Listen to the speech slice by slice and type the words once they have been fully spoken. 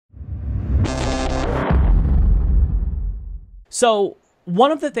So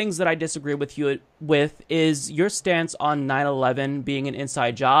one of the things that I disagree with you with is your stance on 9/11 being an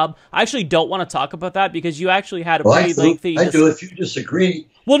inside job. I actually don't want to talk about that because you actually had a pretty lengthy... I do if you disagree.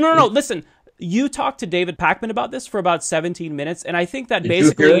 Well, no. Listen, you talked to David Pakman about this for about 17 minutes, and I think that Did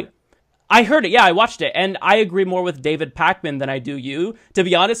you hear it? I heard it. Yeah, I watched it, and I agree more with David Pakman than I do you, to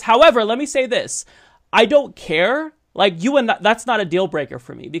be honest. However, let me say this. I don't care. Like, that's not a deal breaker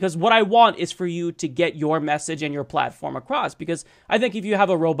for me, because what I want is for you to get your message and your platform across, because I think if you have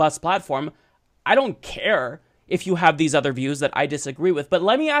a robust platform, I don't care if you have these other views that I disagree with. But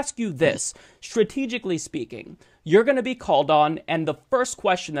let me ask you this. Strategically speaking, you're going to be called on, and the first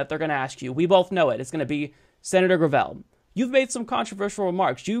question that they're going to ask you, we both know it, it's going to be, Senator Gravel, you've made some controversial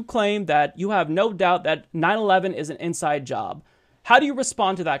remarks. You claim that you have no doubt that 9/11 is an inside job. How do you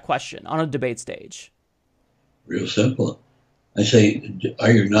respond to that question on a debate stage? Real simple. I say,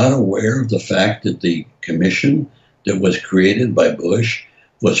 are you not aware of the fact that the commission that was created by Bush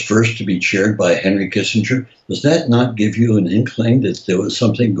was first to be chaired by Henry Kissinger? Does that not give you an inkling that there was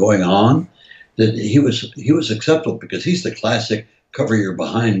something going on? That he was acceptable because he's the classic cover your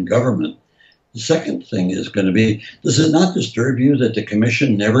behind government. The second thing is going to be, does it not disturb you that the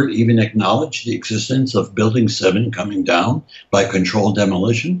commission never even acknowledged the existence of Building 7 coming down by controlled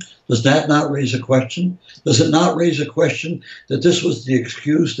demolition? Does that not raise a question? Does it not raise a question that this was the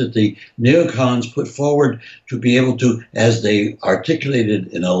excuse that the neocons put forward to be able to, as they articulated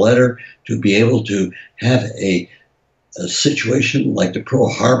in a letter, to be able to have a situation like the Pearl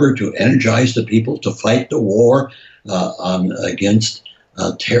Harbor to energize the people to fight the war against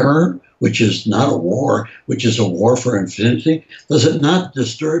terror, which is not a war, which is a war for infinity? Does it not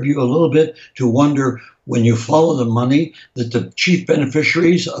disturb you a little bit to wonder, when you follow the money, that the chief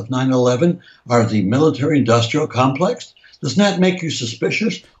beneficiaries of 9/11 are the military-industrial complex? Doesn't that make you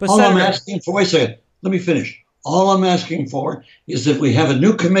suspicious? But All Senator, I'm asking for, wait a second, let me finish. All I'm asking for is that we have a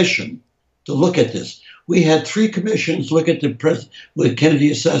new commission to look at this. We had 3 commissions look at the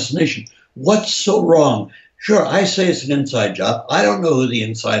Kennedy assassination. What's so wrong? Sure, I say it's an inside job. I don't know who the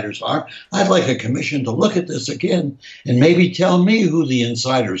insiders are. I'd like a commission to look at this again and maybe tell me who the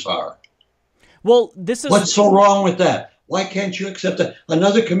insiders are. Well, this is... What's so wrong with that? Why can't you accept that?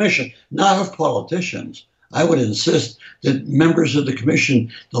 Another commission, not of politicians. I would insist that members of the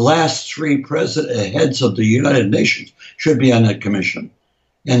commission, the last 3 heads of the United Nations, should be on that commission.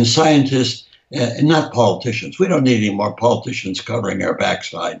 And scientists, and not politicians. We don't need any more politicians covering our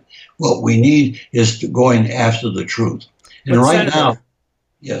backside. What we need is going after the truth. And But right Senator, now,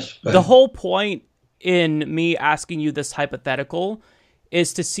 yes. Go the ahead. whole point in me asking you this hypothetical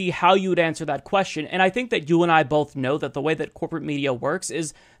is to see how you would answer that question. And I think that you and I both know that the way that corporate media works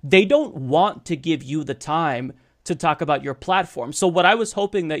is they don't want to give you the time to talk about your platform. So what I was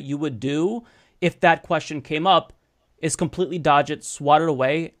hoping that you would do if that question came up is completely dodge it, swat it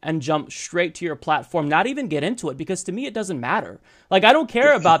away, and jump straight to your platform, not even get into it, because to me it doesn't matter. Like, I don't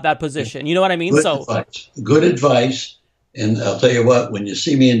care about that position. You know what I mean? Good advice. And I'll tell you what, when you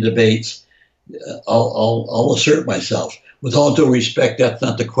see me in debates, I'll assert myself. With all due respect, that's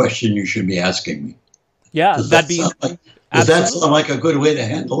not the question you should be asking me. Yeah, Does that sound like a good way to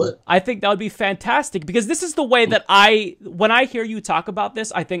handle it? I think that would be fantastic, because this is the way that when I hear you talk about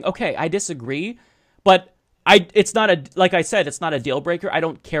this, I think, okay, I disagree, but it's not like I said, it's not a deal breaker. I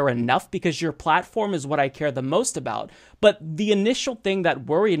don't care enough, because your platform is what I care the most about. But the initial thing that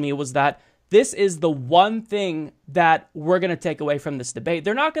worried me was that this is the one thing that we're going to take away from this debate.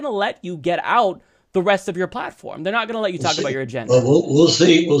 They're not going to let you get out the rest of your platform. They're not going to let you talk about your agenda. Well, we'll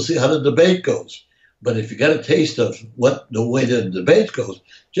see. We'll see how the debate goes. But if you got a taste of what the way the debate goes,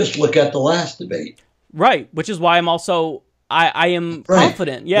 just look at the last debate. Right, which is why I'm also I am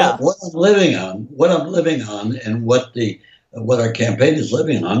confident. Yeah. What I'm living on, and what our campaign is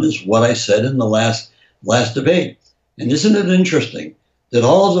living on is what I said in the last debate. And isn't it interesting that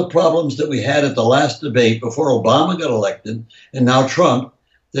all of the problems that we had at the last debate before Obama got elected and now Trump,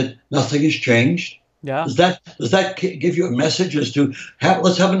 that nothing has changed? Yeah. Does that give you a message as to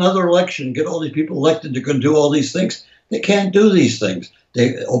let's have another election, get all these people elected, they're going to do all these things? They can't do these things.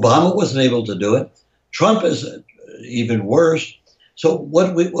 Obama wasn't able to do it. Trump is even worse. So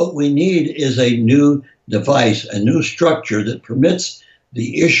what we need is a new device, a new structure that permits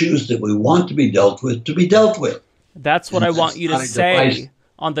the issues that we want to be dealt with to be dealt with. That's what I want you to say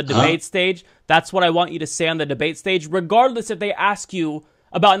on the debate stage. That's what I want you to say on the debate stage, regardless if they ask you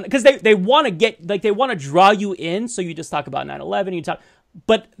about, because they want to they want to draw you in, so you just talk about 9/11,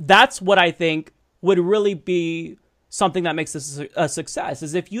 but that's what I think would really be something that makes this a success,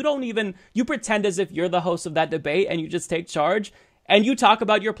 is if you pretend as if you're the host of that debate and you just take charge and you talk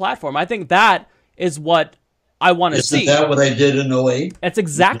about your platform. I think that is what I want to see. Isn't that what I did in '08? That's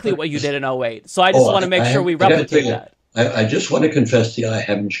exactly what you did in '08. So I just want to make sure we replicate that. I just want to confess to you, I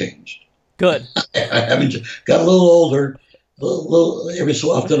haven't changed. Good. I haven't got a little older. Every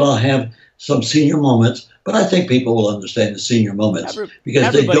so often I'll have some senior moments, but I think people will understand the senior moments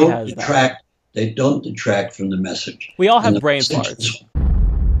because they don't detract. They don't detract from the message. We all have brain farts.